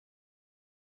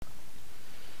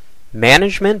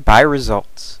Management by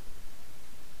results.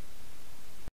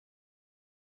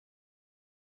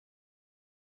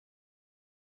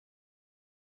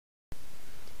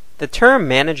 The term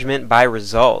management by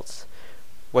results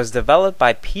was developed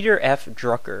by Peter F.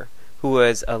 Drucker, who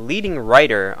was a leading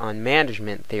writer on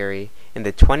management theory in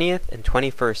the 20th and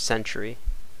 21st century.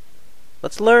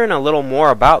 Let's learn a little more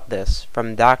about this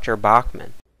from Dr.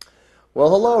 Bachman.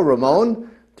 Well, hello,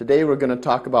 Ramon. Today we're going to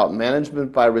talk about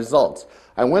management by results.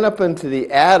 I went up into the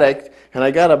attic and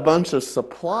I got a bunch of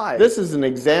supplies. This is an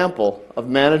example of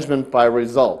management by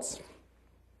results.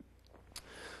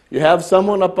 You have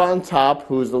someone up on top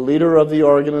who's the leader of the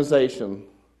organization.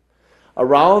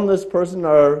 Around this person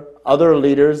are other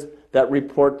leaders that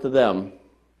report to them.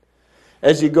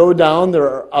 As you go down, there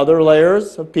are other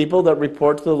layers of people that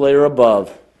report to the layer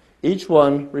above, each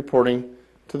one reporting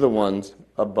to the ones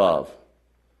above.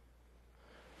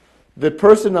 The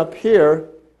person up here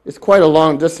is quite a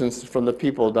long distance from the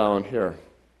people down here.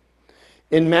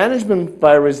 In management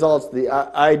by results, the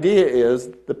idea is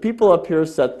the people up here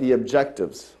set the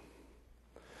objectives.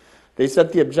 They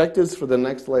set the objectives for the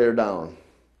next layer down.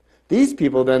 These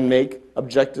people then make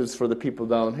objectives for the people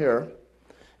down here,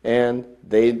 and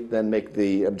they then make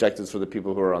the objectives for the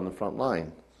people who are on the front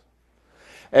line.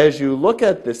 As you look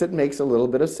at this, it makes a little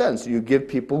bit of sense. You give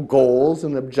people goals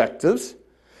and objectives,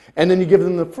 and then you give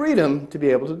them the freedom to be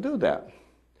able to do that.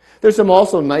 There's some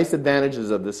also nice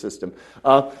advantages of this system.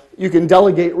 You can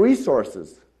delegate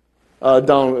resources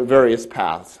down various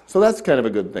paths. So that's kind of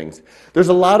a good thing. There's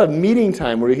a lot of meeting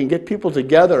time where you can get people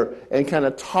together and kind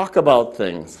of talk about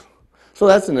things. So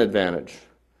that's an advantage.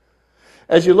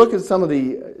 As you look at some of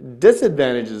the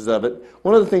disadvantages of it,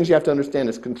 one of the things you have to understand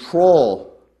is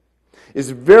control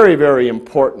is very, very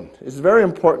important. It's very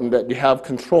important that you have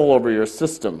control over your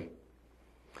system.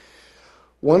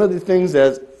 One of the things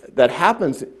that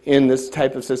happens in this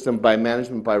type of system by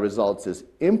management by results is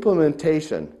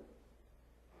implementation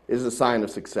is a sign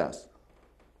of success.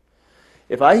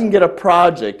 If I can get a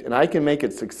project and I can make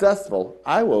it successful,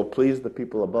 I will please the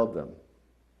people above them.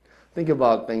 Think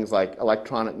about things like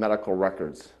electronic medical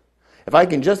records. If I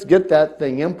can just get that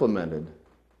thing implemented,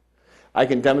 I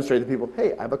can demonstrate to people,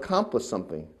 hey, I've accomplished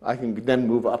something. I can then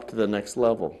move up to the next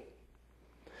level.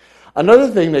 Another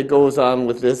thing that goes on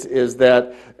with this is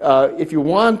that if you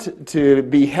want to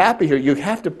be happy here, you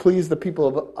have to please the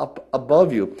people up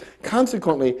above you.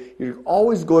 Consequently, you're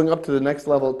always going up to the next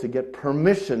level to get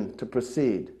permission to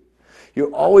proceed.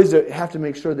 You always have to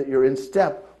make sure that you're in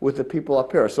step with the people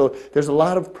up here. So there's a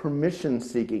lot of permission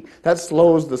seeking. That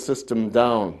slows the system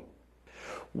down.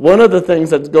 One of the things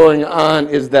that's going on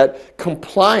is that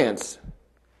compliance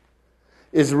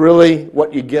is really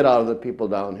what you get out of the people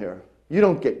down here. You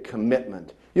don't get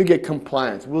commitment. You get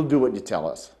compliance. We'll do what you tell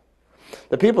us.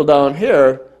 The people down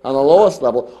here on the lowest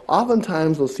level,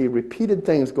 oftentimes we'll see repeated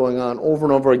things going on over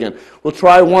and over again. We'll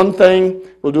try one thing,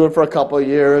 we'll do it for a couple of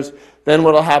years, then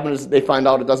what will happen is they find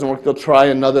out it doesn't work, they'll try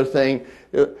another thing,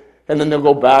 and then they'll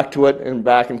go back to it and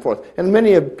back and forth. And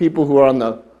many of people who are on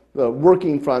the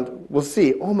working front will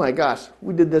see, oh my gosh,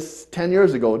 we did this 10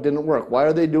 years ago, it didn't work. Why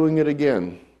are they doing it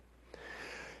again?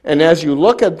 And as you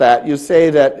look at that, you say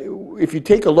that if you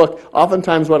take a look,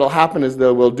 oftentimes what will happen is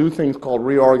they will do things called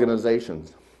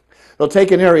reorganizations. They'll take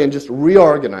an area and just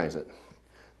reorganize it.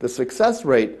 The success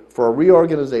rate for a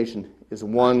reorganization is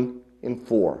 1 in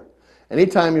 4.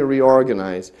 Anytime you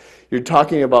reorganize, you're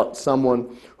talking about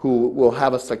someone who will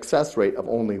have a success rate of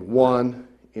only 1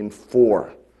 in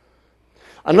 4.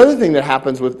 Another thing that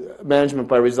happens with management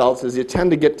by results is you tend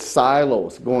to get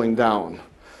silos going down.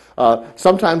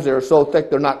 Sometimes they're so thick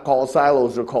they're not called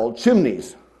silos, they're called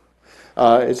chimneys.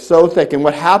 It's so thick, and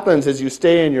what happens is you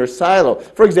stay in your silo.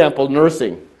 For example,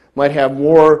 nursing might have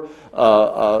more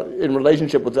in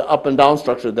relationship with the up and down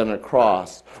structure than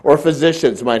across. Or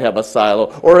physicians might have a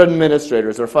silo, or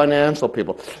administrators, or financial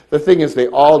people. The thing is they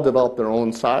all develop their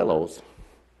own silos.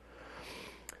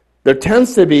 There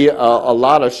tends to be a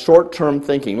lot of short-term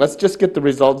thinking. Let's just get the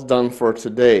results done for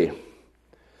today.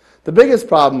 The biggest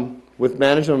problem with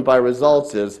management by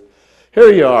results is,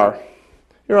 here you are,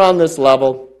 you're on this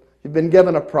level, you've been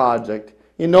given a project,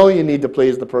 you know you need to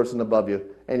please the person above you,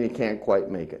 and you can't quite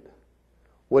make it.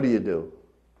 What do?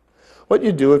 What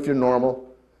you do if you're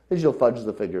normal is you'll fudge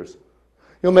the figures.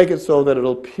 You'll make it so that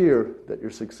it'll appear that you're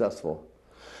successful,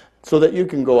 so that you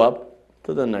can go up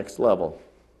to the next level.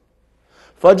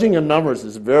 Fudging of numbers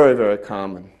is very, very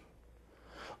common.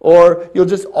 Or you'll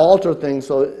just alter things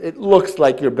so it looks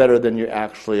like you're better than you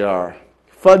actually are.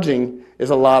 Fudging is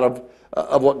a lot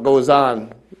of what goes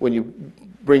on when you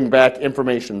bring back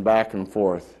information back and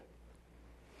forth.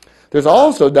 There's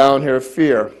also down here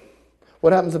fear.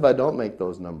 What happens if I don't make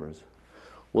those numbers?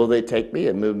 Will they take me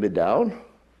and move me down?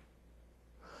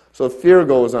 So fear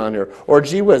goes on here. Or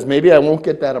gee whiz, maybe I won't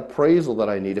get that appraisal that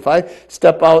I need. If I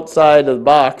step outside of the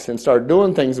box and start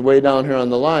doing things way down here on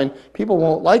the line, people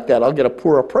won't like that. I'll get a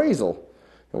poor appraisal.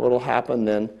 And what will happen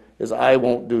then is I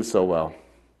won't do so well.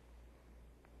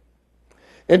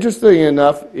 Interestingly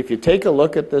enough, if you take a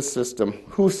look at this system,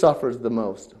 who suffers the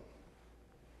most?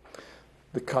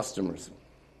 The customers.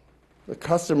 The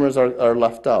customers are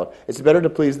left out. It's better to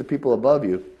please the people above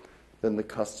you than the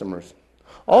customers.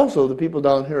 Also, the people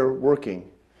down here working,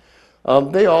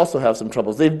 they also have some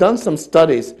troubles. They've done some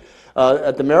studies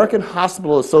at the American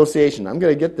Hospital Association. I'm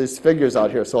going to get these figures out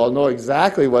here so I'll know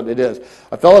exactly what it is.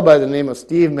 A fellow by the name of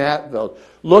Steve Matveld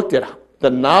looked at the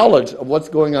knowledge of what's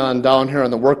going on down here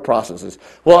in the work processes.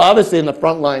 Well, obviously in the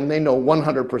front line, they know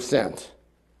 100%.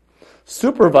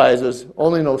 Supervisors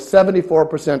only know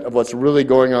 74% of what's really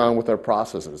going on with their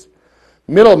processes.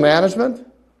 Middle management,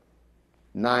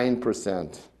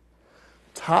 9%.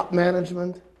 Top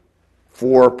management,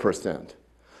 4%.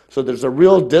 So there's a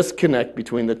real disconnect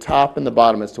between the top and the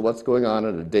bottom as to what's going on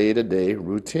in a day-to-day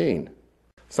routine.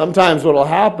 Sometimes what will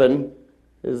happen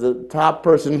is the top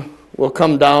person will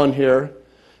come down here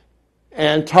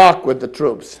and talk with the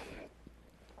troops.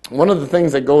 One of the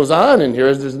things that goes on in here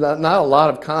is there's not a lot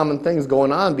of common things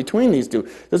going on between these two.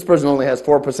 This person only has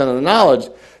 4% of the knowledge.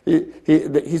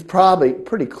 He's probably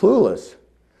pretty clueless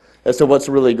as to what's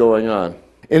really going on.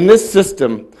 In this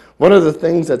system, one of the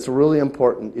things that's really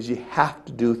important is you have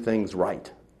to do things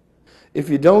right. If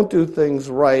you don't do things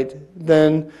right,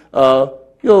 then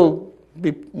you'll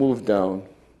be moved down.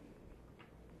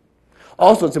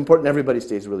 Also, it's important everybody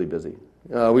stays really busy.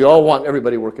 We all want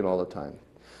everybody working all the time.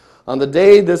 On the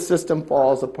day this system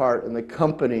falls apart and the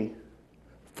company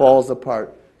falls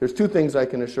apart, there's two things I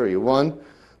can assure you. One,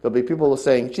 there'll be people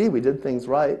saying, gee, we did things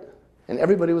right, and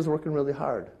everybody was working really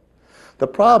hard. The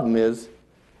problem is,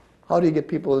 how do you get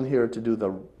people in here to do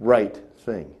the right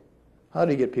thing? How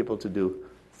do you get people to do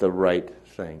the right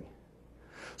thing?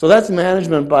 So that's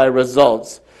management by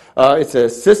results. It's a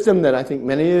system that I think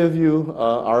many of you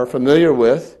are familiar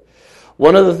with.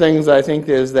 One of the things I think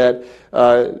is that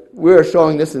we're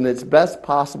showing this in its best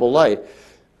possible light.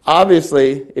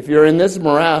 Obviously, if you're in this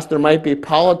morass, there might be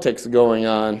politics going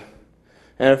on.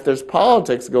 And if there's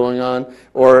politics going on,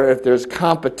 or if there's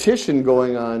competition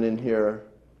going on in here,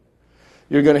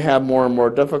 you're going to have more and more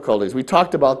difficulties. We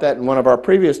talked about that in one of our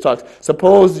previous talks.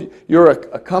 Suppose you're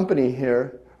a company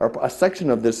here, or a section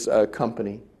of this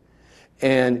company,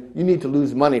 and you need to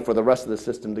lose money for the rest of the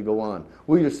system to go on.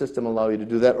 Will your system allow you to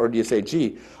do that? Or do you say,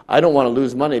 gee, I don't want to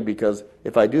lose money because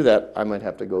if I do that, I might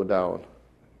have to go down.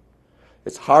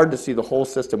 It's hard to see the whole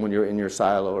system when you're in your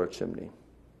silo or chimney.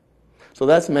 So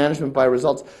that's management by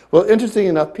results. Well, interesting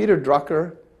enough, Peter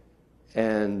Drucker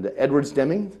and Edwards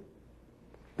Deming,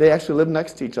 they actually lived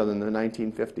next to each other in the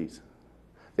 1950s.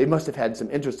 They must have had some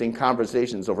interesting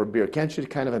conversations over beer. Can't you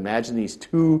kind of imagine these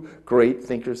two great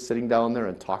thinkers sitting down there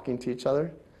and talking to each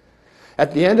other?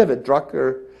 At the end of it,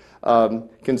 Drucker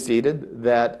conceded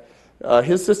that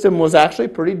his system was actually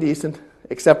pretty decent,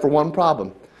 except for one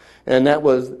problem. And that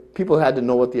was people had to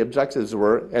know what the objectives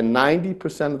were, and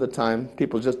 90% of the time,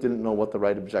 people just didn't know what the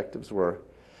right objectives were.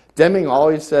 Deming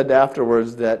always said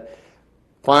afterwards that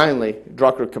finally,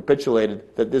 Drucker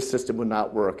capitulated that this system would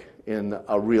not work in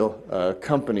a real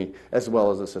company as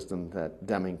well as a system that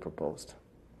Deming proposed.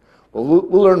 Well,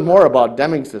 we'll learn more about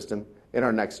Deming's system in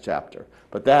our next chapter,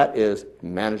 but that is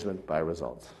management by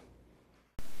results.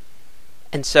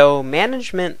 And so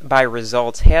management by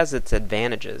results has its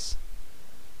advantages.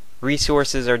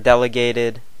 Resources are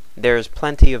delegated, there's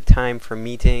plenty of time for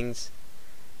meetings,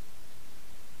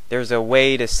 there's a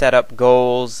way to set up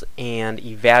goals and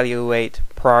evaluate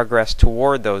progress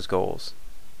toward those goals.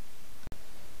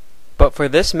 But for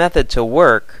this method to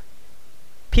work,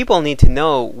 people need to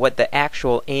know what the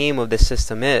actual aim of the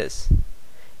system is.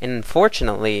 And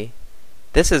unfortunately,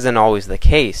 this isn't always the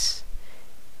case.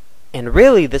 And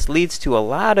really, this leads to a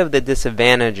lot of the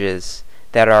disadvantages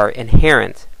that are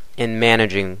inherent in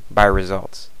managing by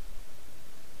results.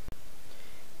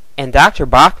 And Dr.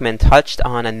 Bachman touched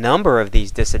on a number of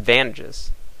these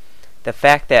disadvantages. The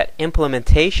fact that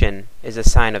implementation is a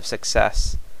sign of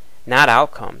success, not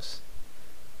outcomes.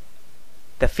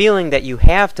 The feeling that you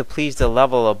have to please the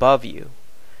level above you.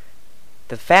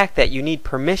 The fact that you need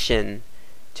permission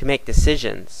to make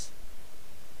decisions.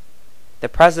 The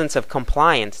presence of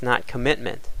compliance, not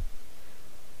commitment.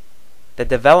 The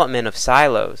development of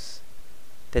silos.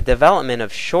 The development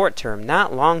of short-term,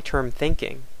 not long-term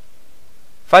thinking.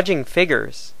 Fudging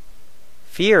figures.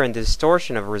 Fear and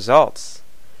distortion of results.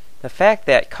 the fact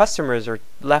that customers are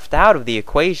left out of the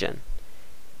equation,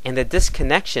 and the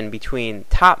disconnection between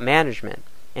top management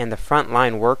and the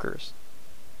frontline workers.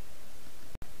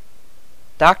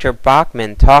 Dr.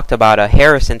 Bachman talked about a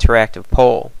Harris Interactive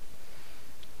poll,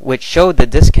 which showed the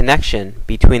disconnection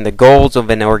between the goals of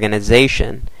an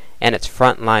organization and its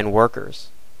frontline workers.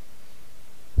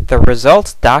 The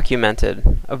results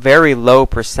documented a very low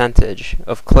percentage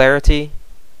of clarity,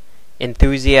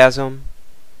 enthusiasm,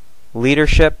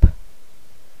 leadership,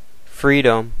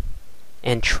 freedom,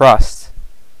 and trust.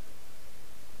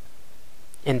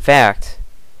 In fact,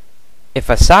 if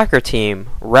a soccer team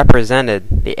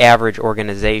represented the average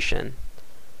organization,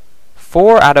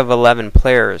 4 out of 11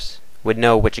 players would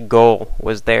know which goal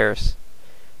was theirs.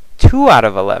 2 out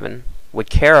of 11 would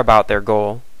care about their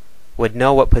goal, would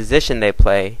know what position they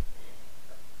play,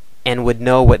 and would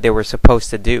know what they were supposed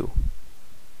to do.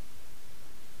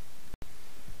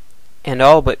 And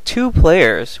all but 2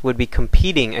 players would be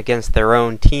competing against their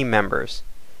own team members,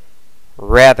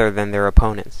 rather than their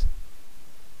opponents.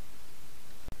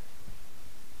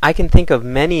 I can think of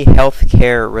many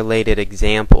healthcare related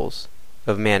examples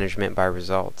of management by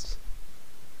results.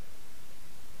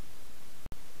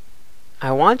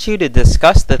 I want you to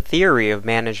discuss the theory of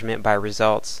management by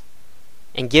results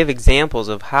and give examples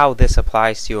of how this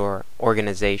applies to your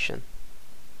organization.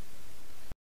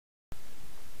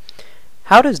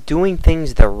 How does doing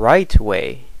things the right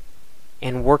way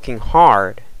and working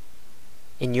hard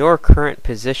in your current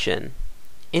position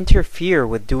interfere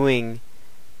with doing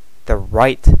the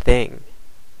right thing?